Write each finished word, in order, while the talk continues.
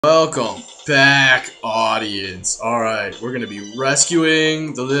Welcome back, audience. Alright, we're gonna be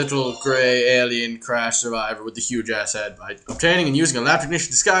rescuing the little gray alien crash survivor with the huge ass head by obtaining and using a lab technician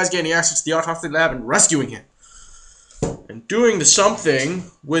disguise, gaining access to the autopsy lab, and rescuing him. And doing the something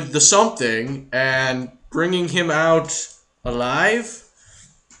with the something and bringing him out alive.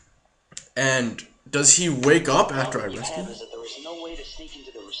 And does he wake up after I rescue him? There was no way to sneak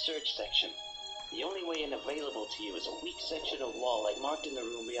into the research section. The only way in available to you is a weak section of wall like marked in the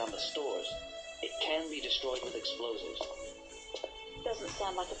room beyond the stores. It can be destroyed with explosives. Doesn't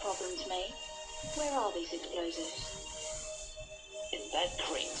sound like a problem to me. Where are these explosives? In that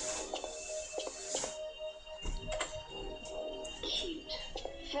crate. Cute.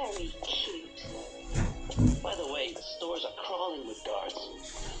 Very cute. By the way, the stores are crawling with guards.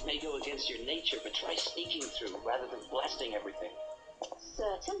 May go against your nature, but try sneaking through rather than blasting everything.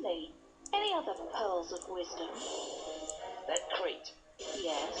 Certainly. Any other pearls of wisdom? That crate.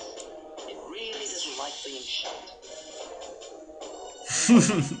 Yes. It really doesn't like being shot.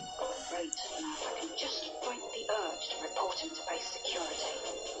 Great. I can just fight the urge to report him to base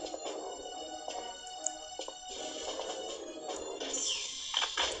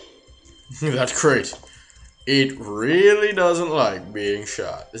security. That's great. It really doesn't like being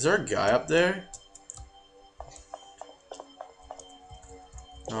shot. Is there a guy up there?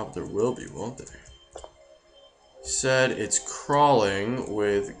 Oh, there will be, won't there? Said it's crawling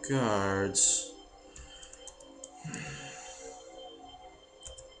with guards.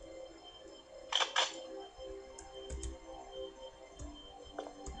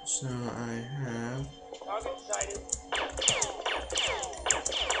 So I have... Target sighted.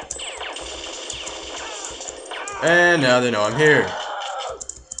 And now they know I'm here.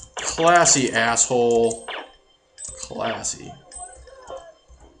 Classy, asshole. Classy.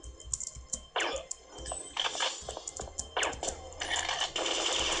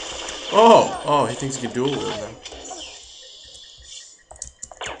 Oh, he thinks he can duel with them.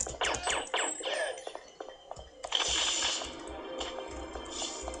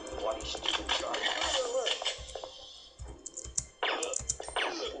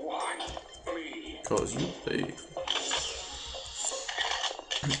 Cause you pay.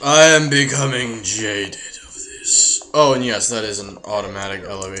 I am becoming jaded of this. Oh, and yes, that is an automatic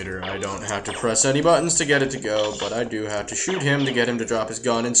elevator. I don't have to press any buttons to get it to go, but I do have to shoot him to get him to drop his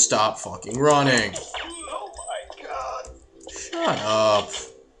gun and stop fucking running. Oh my god. Shut up,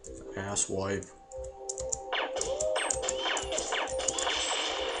 asswipe.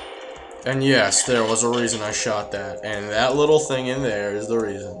 And yes, there was a reason I shot that, and that little thing in there is the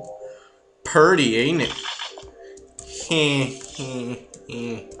reason. Purdy, ain't it?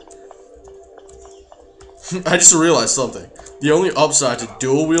 I just realized something. The only upside to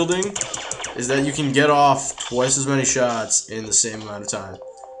dual wielding is that you can get off twice as many shots in the same amount of time.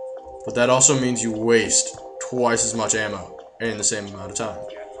 But that also means you waste twice as much ammo in the same amount of time.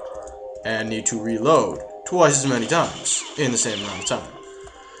 And need to reload twice as many times in the same amount of time.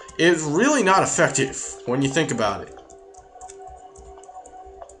 It's really not effective when you think about it.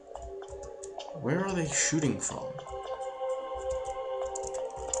 Where are they shooting from?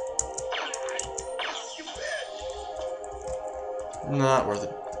 Not worth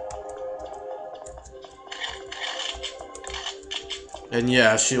it. And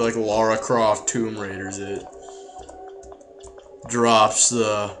yeah, she like Lara Croft Tomb Raiders it. Drops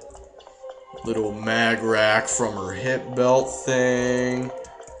the little mag rack from her hip belt thing.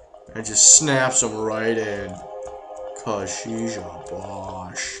 And just snaps them right in. Cause she's a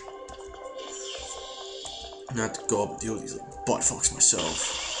boss. Not to go up and deal with these little butt fucks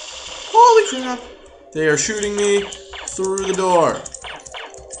myself. Holy crap! They are shooting me through the door.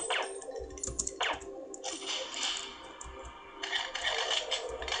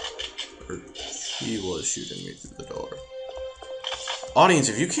 Or he was shooting me through the door. Audience,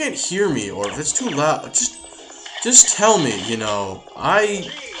 if you can't hear me or if it's too loud, just tell me, you know. I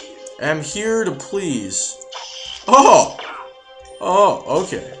am here to please. Oh,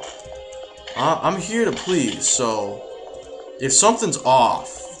 okay. I'm here to please, so if something's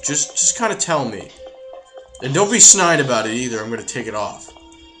off, just kind of tell me. And don't be snide about it either, I'm gonna take it off.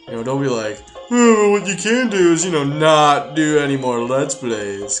 You know, don't be like, oh, what you can do is, you know, not do any more Let's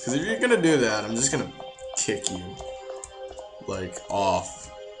Plays. Because if you're gonna do that, I'm just gonna kick you. Like, off.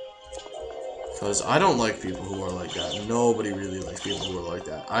 Because I don't like people who are like that. Nobody really likes people who are like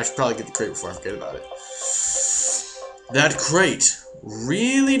that. I should probably get the crate before I forget about it. That crate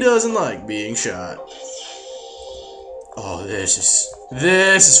really doesn't like being shot. Oh, this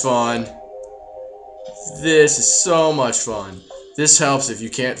is fun. This is so much fun. This helps if you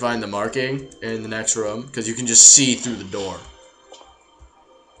can't find the marking in the next room, because you can just see through the door.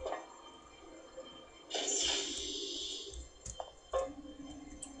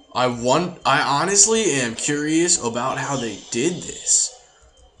 I honestly am curious about how they did this.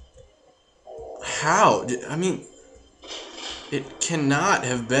 How? I mean, it cannot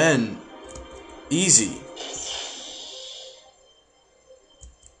have been easy.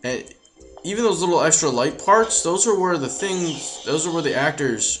 And even those little extra light parts, those are where the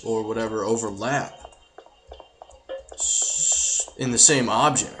actors or whatever overlap in the same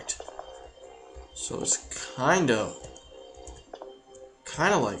object. So it's kind of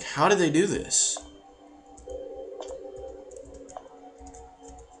like, how did they do this?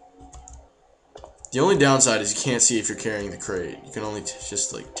 The only downside is you can't see if you're carrying the crate. You can only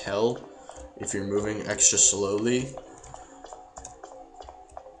just like tell if you're moving extra slowly.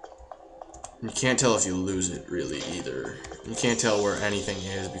 You can't tell if you lose it really either. You can't tell where anything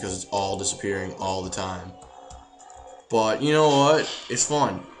is because it's all disappearing all the time. But you know what? It's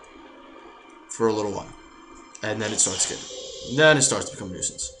fun for a little while. And then it starts getting, then it starts to become a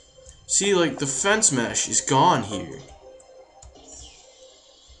nuisance. See, like, the fence mesh is gone here.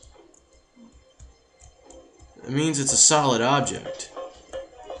 It means it's a solid object.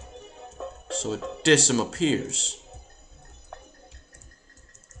 So it disappears.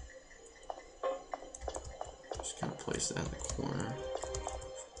 Just gonna place that in the corner.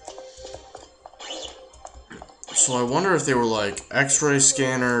 So I wonder if they were like, X-ray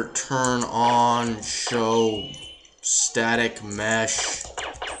scanner, turn on, show, static mesh.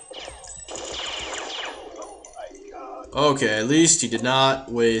 Okay, at least he did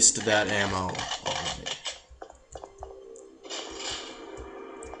not waste that ammo on me.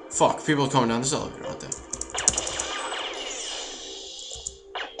 Fuck, people are coming down this elevator, aren't they?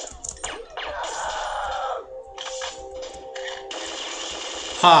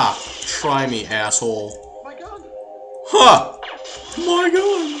 Ha! Try me, asshole. Ha! My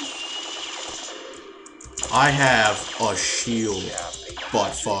gun! I have a shield,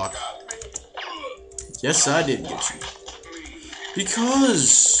 butt fuck. Yes, I did get you.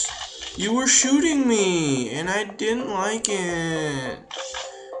 Because you were shooting me, and I didn't like it.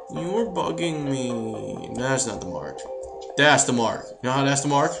 You were bugging me. That's not the mark. That's the mark. You know how that's the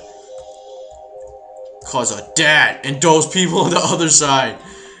mark? Cause of that, and those people on the other side,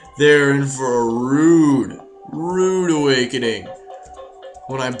 they're in for a rude awakening.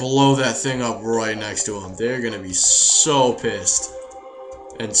 When I blow that thing up right next to them, they're gonna be so pissed.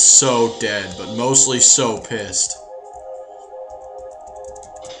 And so dead, but mostly so pissed.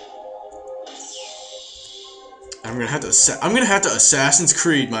 I'm gonna have to Assassin's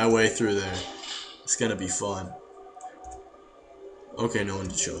Creed my way through there. It's gonna be fun. Okay, no one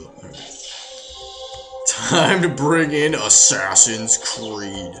did show up. All right. Time to bring in Assassin's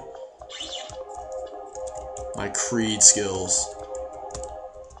Creed. My Creed skills.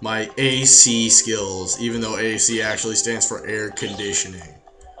 My AC skills, even though AC actually stands for air conditioning.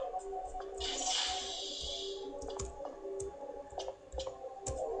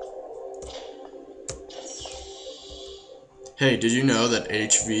 Hey, did you know that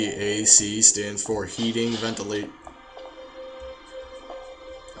HVAC stands for heating, ventilation?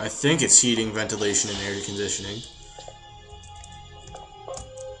 I think it's heating, ventilation, and air conditioning.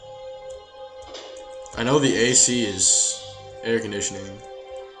 I know the AC is air conditioning.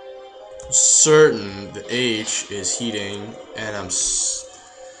 I'm certain the H is heating, and I'm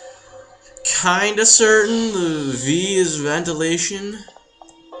kinda certain the V is ventilation.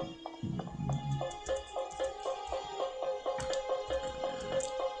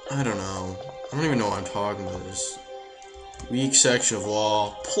 I don't know. I don't even know why I'm talking about this. Weak section of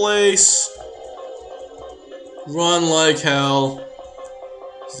wall. Place. Run like hell.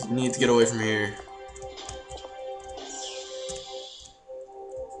 Need to get away from here.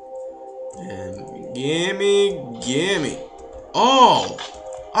 And gimme. Oh!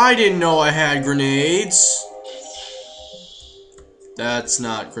 I didn't know I had grenades. That's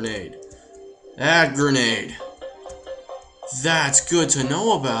not grenade. That grenade. That's good to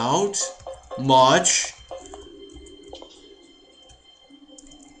know about. Much.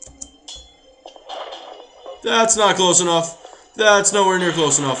 That's not close enough. That's nowhere near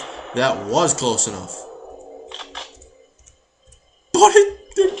close enough. That was close enough. But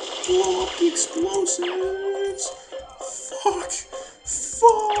it didn't blow up the explosives. Fuck.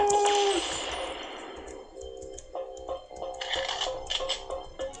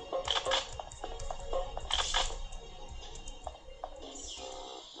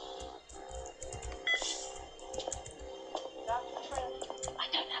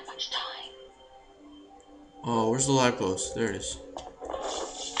 Oh, where's the light post? There it is.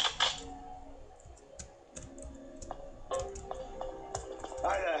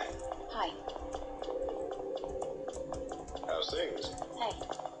 Hi there. Hi. How's things? Hey.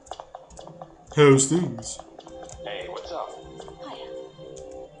 How's things? Hey, what's up? Hiya.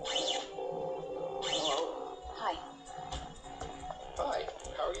 Hello. Hi. Hi.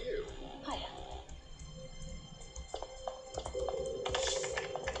 How are you? Hiya.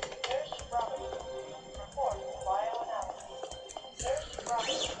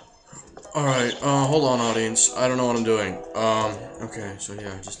 Alright, hold on, audience. I don't know what I'm doing. Okay, so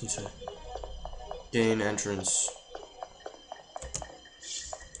yeah, I just need to gain entrance.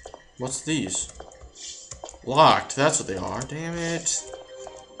 What's these? Locked, that's what they are. Damn it.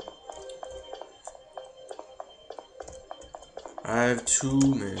 I have 2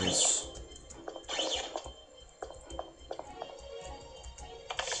 minutes.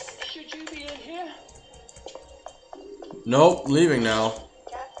 Should you be in here? Nope, leaving now.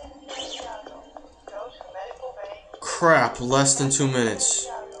 Crap, less than 2 minutes.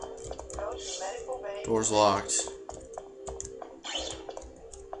 Door's locked.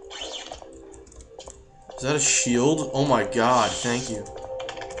 Is that a shield? Oh my god, thank you.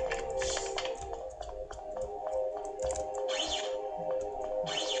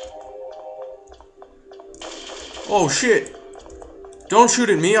 Oh shit! Don't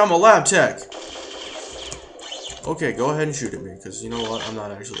shoot at me, I'm a lab tech! Okay, go ahead and shoot at me, because you know what? I'm not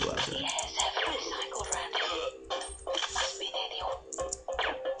actually a lab tech. Yes, heavily recycled round here. Must be near the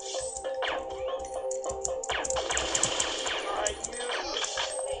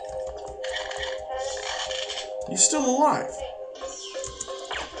He's still alive.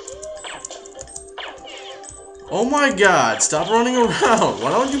 Oh my god, stop running around.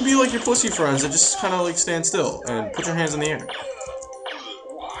 Why don't you be like your pussy friends that just kind of like stand still and put your hands in the air?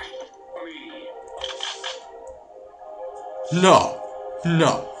 Why me? No.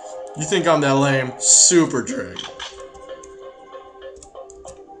 No. You think I'm that lame? Super drag.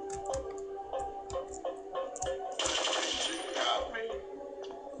 Got me.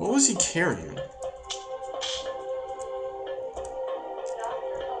 What was he carrying?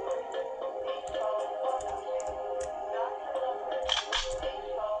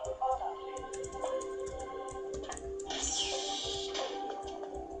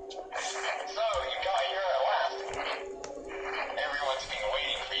 So, you got here at last. Everyone's been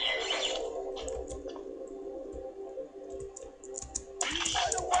waiting for you. I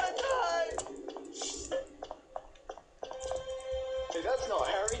don't want to die! Hey, that's not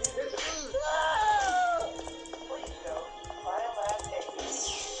Harry. It's... Please don't. File lab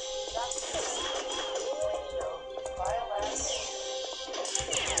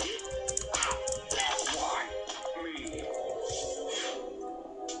Why me?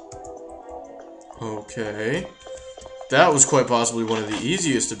 Okay. That was quite possibly one of the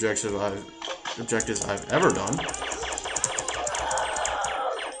easiest objectives I've ever done.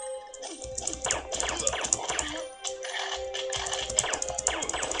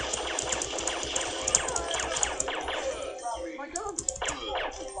 My gun!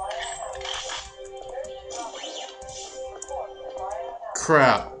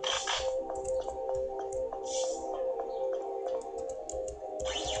 Crap.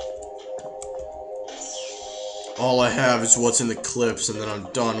 All I have is what's in the clips, and then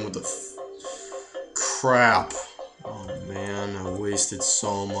I'm done with the crap. Oh man, I wasted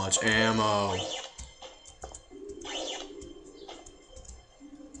so much ammo.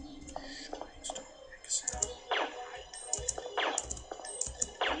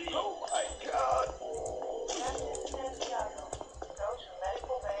 Oh my god!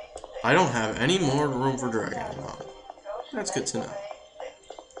 I don't have any more room for dragging ammo. That's good to know.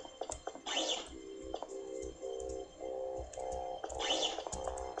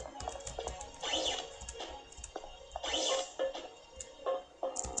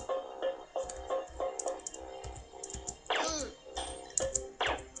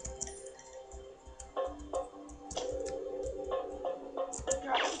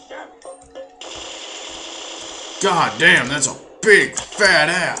 God damn, that's a big fat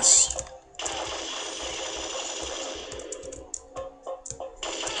ass.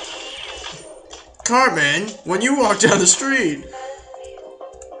 Cartman, when you walk down the street,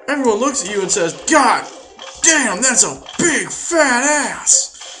 everyone looks at you and says, God damn, that's a big fat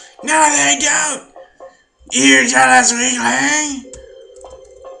ass. No, they don't. You jealous weakling.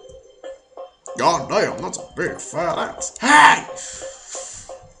 God damn, that's a big fat ass. Hey!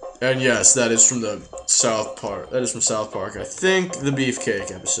 And yes, that is from the South Park. That is from South Park. I think the Beefcake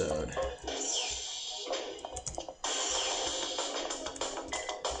episode.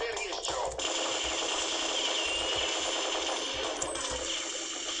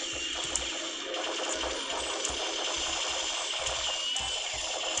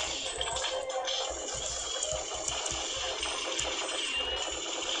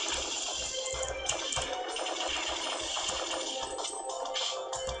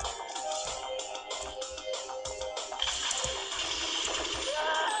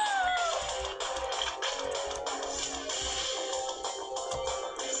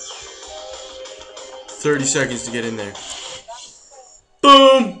 30 seconds to get in there.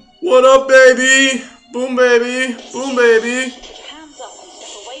 Boom! What up, baby? Boom, baby. Boom, baby. Put your hands up and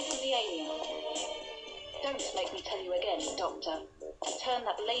step away from the alien. Don't make me tell you again, Doctor. Turn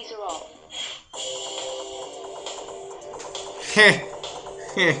that laser off. Heh.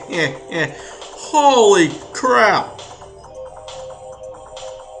 Heh, heh, heh. Holy crap.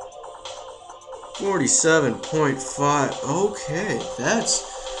 47.5. Okay,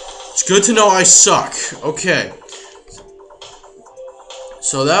 it's good to know I suck. Okay.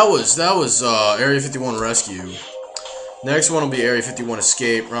 So that was Area 51 Rescue. Next one will be Area 51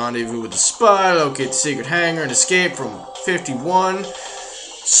 Escape. Rendezvous with the spy, locate the secret hangar, and escape from 51.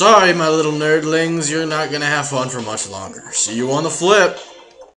 Sorry, my little nerdlings, you're not gonna have fun for much longer. See you on the flip.